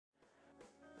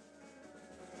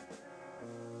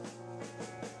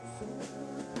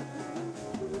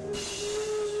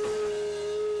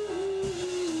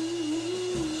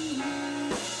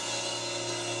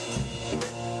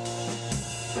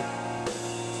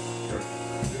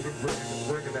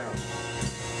Break it down.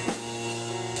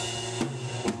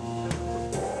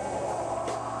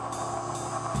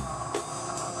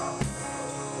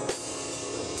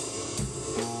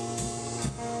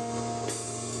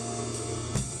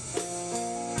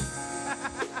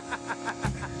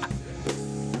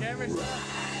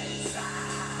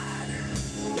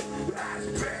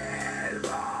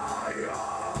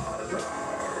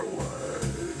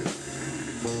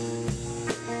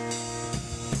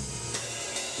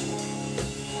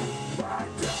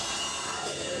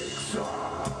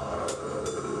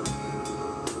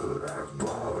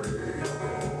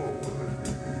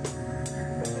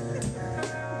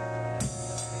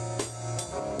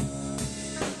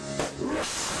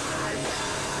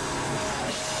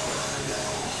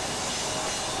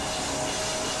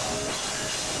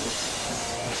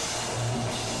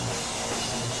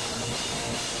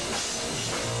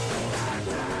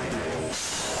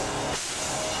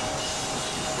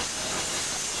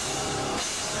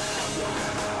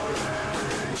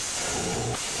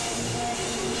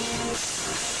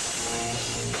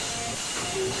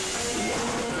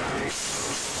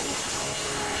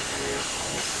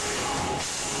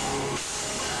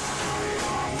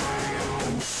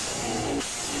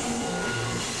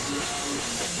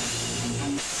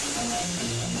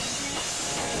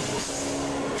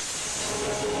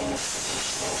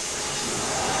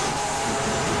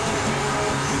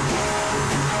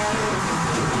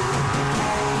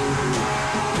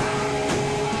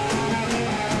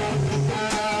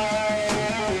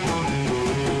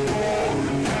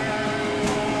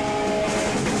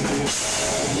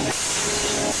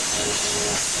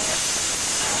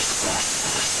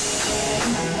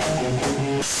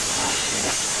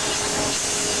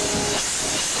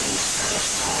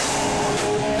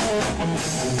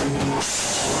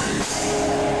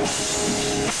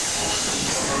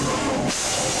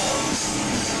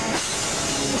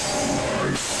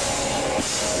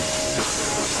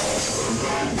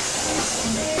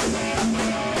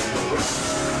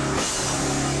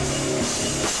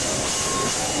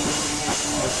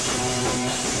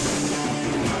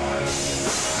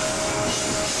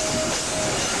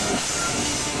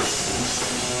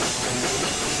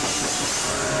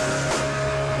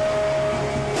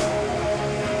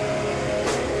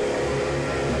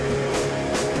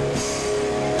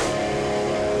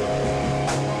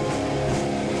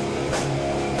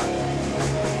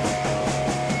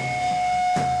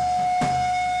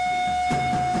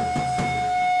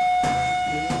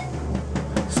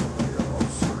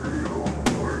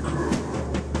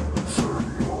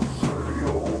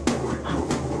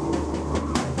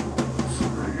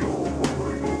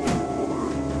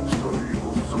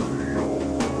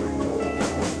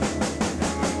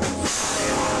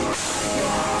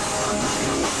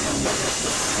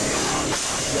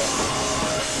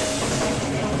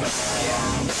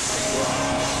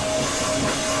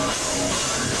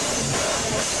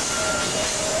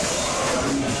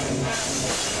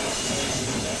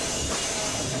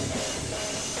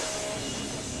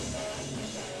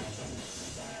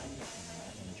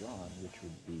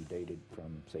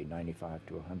 say 95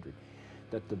 to 100,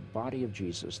 that the body of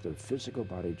Jesus, the physical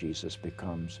body of Jesus,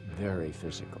 becomes very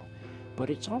physical. But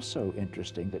it's also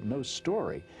interesting that no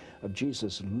story of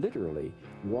Jesus literally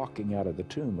walking out of the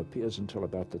tomb appears until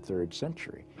about the 3rd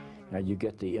century. Now you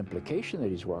get the implication that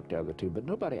he's walked out of the tomb, but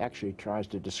nobody actually tries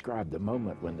to describe the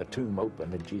moment when the tomb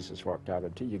opened and Jesus walked out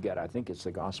until you get, I think it's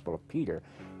the Gospel of Peter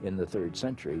in the 3rd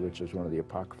century, which is one of the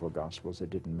apocryphal Gospels that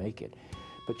didn't make it.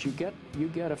 But you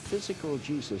get a physical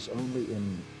Jesus only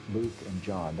in Luke and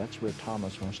John. That's where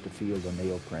Thomas wants to feel the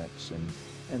nail prints,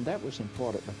 and that was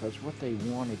important because what they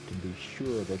wanted to be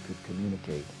sure they could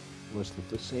communicate was that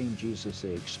the same Jesus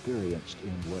they experienced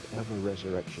in whatever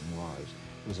resurrection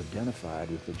was identified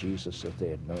with the Jesus that they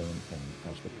had known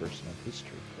as the person of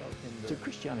history. So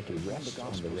Christianity rests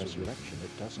on the resurrection.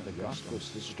 It doesn't. The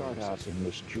Gospels start out in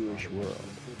this Jewish world.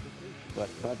 But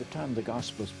by the time the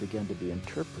Gospels begin to be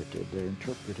interpreted, they're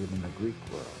interpreted in the Greek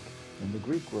world. And the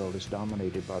Greek world is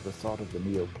dominated by the thought of the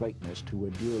Neoplatonists, who were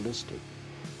dualistic.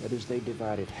 That is, they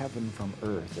divided heaven from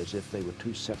earth as if they were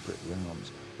two separate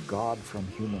realms. God from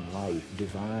human life,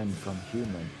 divine from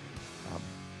human,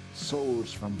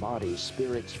 souls from bodies,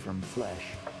 spirits from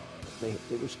flesh.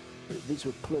 These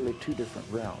were clearly two different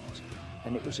realms.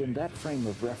 And it was in that frame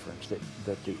of reference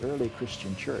that the early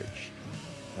Christian church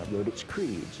wrote its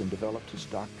creeds and developed its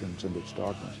doctrines and its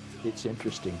dogmas. It's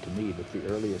interesting to me that the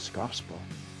earliest gospel,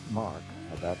 Mark,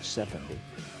 about 70,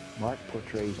 Mark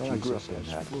portrays Jesus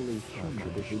as fully human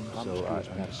tradition, so I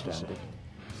understand it.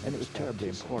 And it was terribly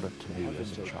important to me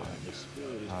as a child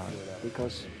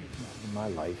because in my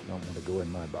life, I don't want to go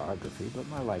in my biography, but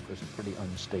my life was a pretty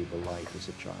unstable life as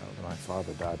a child. My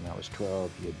father died when I was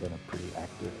 12. He had been a pretty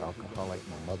active alcoholic.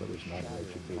 My mother was not an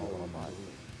educated woman.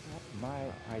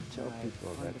 I tell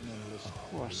people that a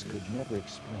horse could never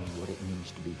explain what it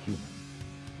means to be human.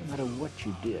 No matter what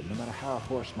you did, no matter how a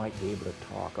horse might be able to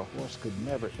talk, a horse could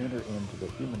never enter into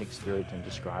the human experience and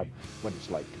describe what it's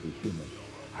like to be human.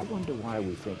 I wonder why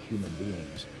we think human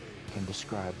beings can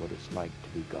describe what it's like to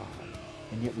be God.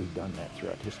 And yet we've done that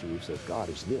throughout history. We've said, God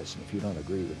is this, and if you don't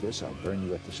agree with this, I'll burn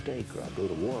you at the stake, or I'll go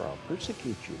to war, I'll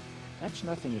persecute you. That's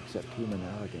nothing except human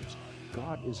arrogance.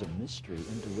 God is a mystery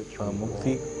into which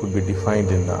Mukti could be defined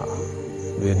in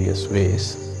various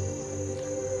ways.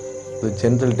 The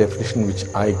general definition which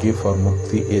I give for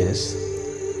Mukti is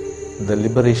the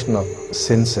liberation of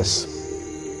senses.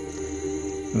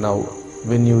 Now,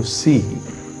 when you see,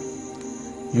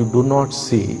 you do not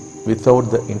see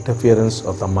without the interference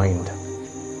of the mind.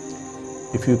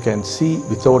 If you can see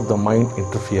without the mind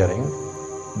interfering,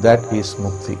 that is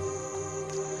Mukti.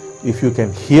 If you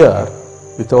can hear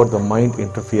without the mind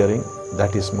interfering,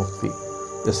 that is Mukti.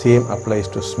 The same applies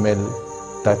to smell,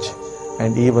 touch,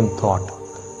 and even thought.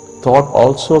 Thought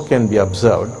also can be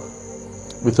observed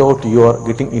without your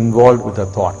getting involved with the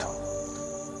thought.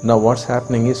 Now what's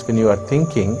happening is, when you are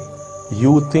thinking,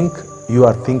 you think you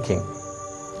are thinking.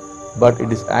 But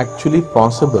it is actually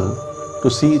possible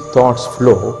to see thoughts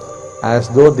flow as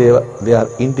though they are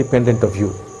independent of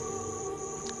you.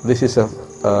 This is a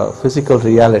physical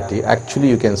reality. Actually,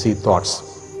 you can see thoughts.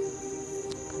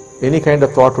 Any kind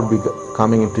of thought would be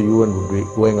coming into you and would be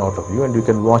going out of you, and you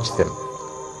can watch them.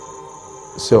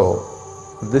 So,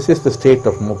 this is the state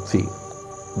of Mukti.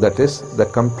 That is the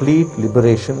complete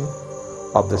liberation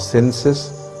of the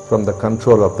senses from the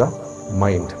control of the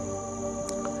mind.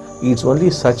 It's only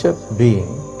such a being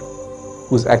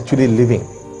who is actually living.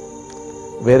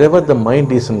 Wherever the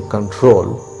mind is in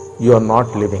control, you are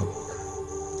not living.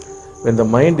 When the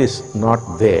mind is not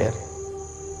there,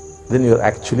 then you are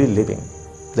actually living.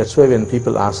 That's why when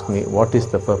people ask me, what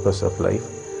is the purpose of life?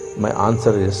 My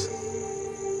answer is,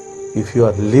 if you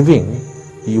are living,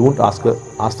 you won't ask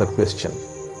the question.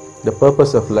 The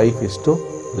purpose of life is to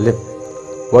live.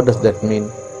 What does that mean?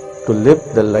 To live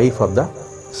the life of the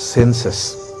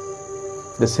senses.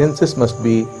 The senses must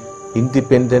be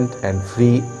independent and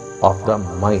free of the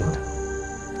mind.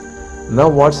 Now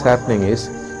what's happening is,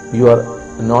 you are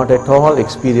not at all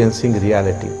experiencing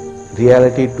reality.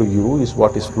 Reality to you is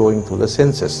what is flowing through the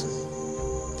senses.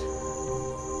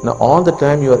 Now all the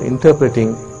time you are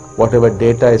interpreting whatever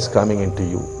data is coming into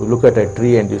you. You look at a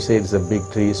tree and you say it's a big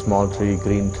tree, small tree,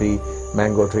 green tree,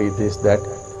 mango tree, this, that.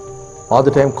 All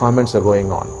the time comments are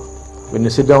going on. When you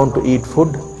sit down to eat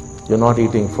food, you're not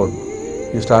eating food.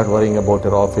 You start worrying about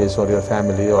your office or your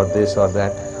family or this or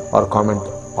that, or comment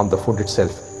on the food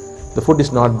itself. The food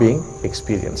is not being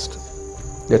experienced.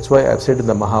 That's why I've said in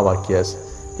the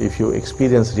Mahavakyas, if you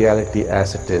experience reality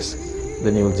as it is,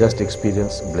 then you will just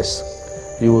experience bliss.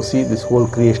 You will see this whole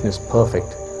creation is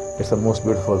perfect. It's the most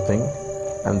beautiful thing,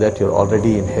 and that you're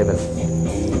already in heaven.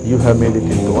 You have made it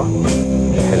into a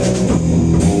hell.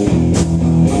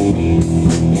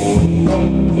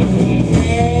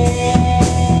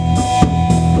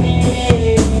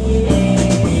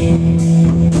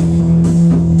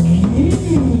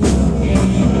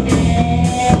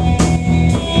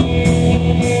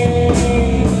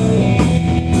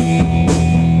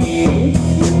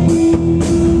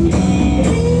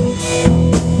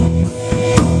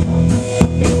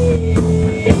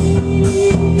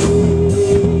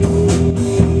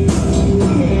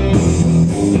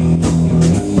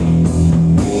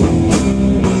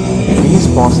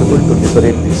 Possible to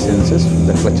liberate these senses from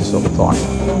the clutches of thought.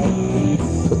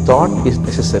 So thought is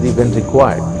necessary when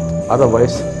required.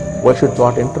 Otherwise, why should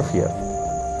thought interfere?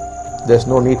 There's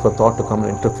no need for thought to come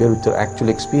and interfere with your actual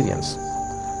experience.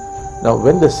 Now,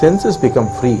 when the senses become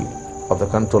free of the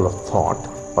control of thought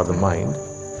or the mind,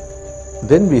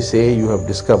 then we say you have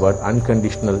discovered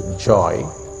unconditional joy,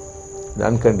 the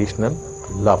unconditional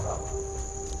love.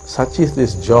 Such is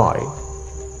this joy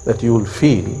that you will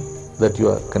feel that you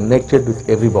are connected with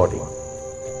everybody.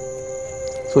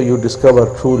 So you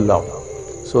discover true love.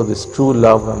 So this true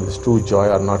love and this true joy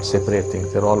are not separate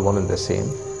things. They're all one and the same.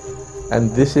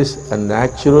 And this is a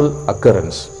natural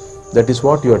occurrence. That is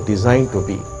what you are designed to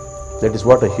be. That is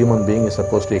what a human being is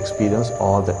supposed to experience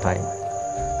all the time.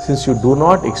 Since you do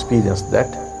not experience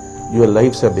that, your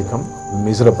lives have become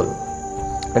miserable.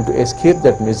 And to escape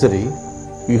that misery,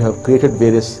 you have created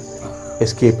various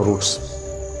escape routes,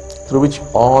 through which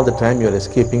all the time you are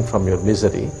escaping from your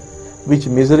misery. which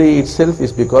misery itself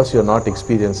is because you are not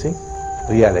experiencing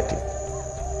reality.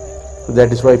 So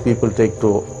that is why people take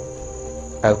to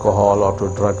alcohol or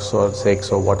to drugs or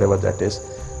sex or whatever that is,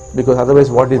 because otherwise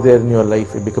what is there in your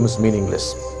life, it becomes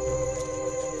meaningless.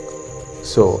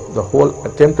 So the whole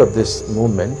attempt of this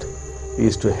movement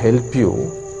is to help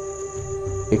you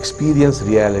experience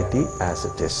reality as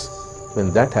it is.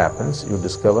 When that happens, you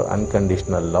discover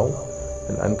unconditional love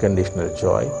and unconditional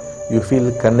joy. You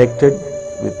feel connected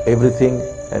with everything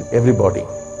and everybody.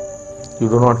 You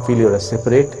do not feel you are a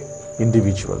separate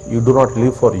individual. You do not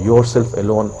live for yourself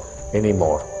alone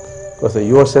anymore, because the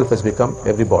yourself has become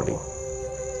everybody.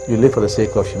 You live for the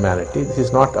sake of humanity. This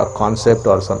is not a concept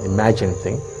or some imagined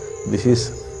thing. This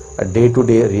is a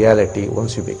day-to-day reality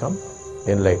once you become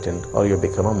enlightened or you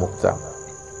become a mukta.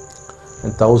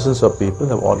 And thousands of people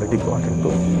have already got into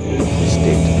this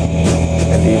state.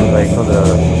 And even right now there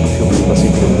are a few people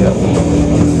sitting here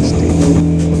in this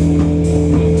state.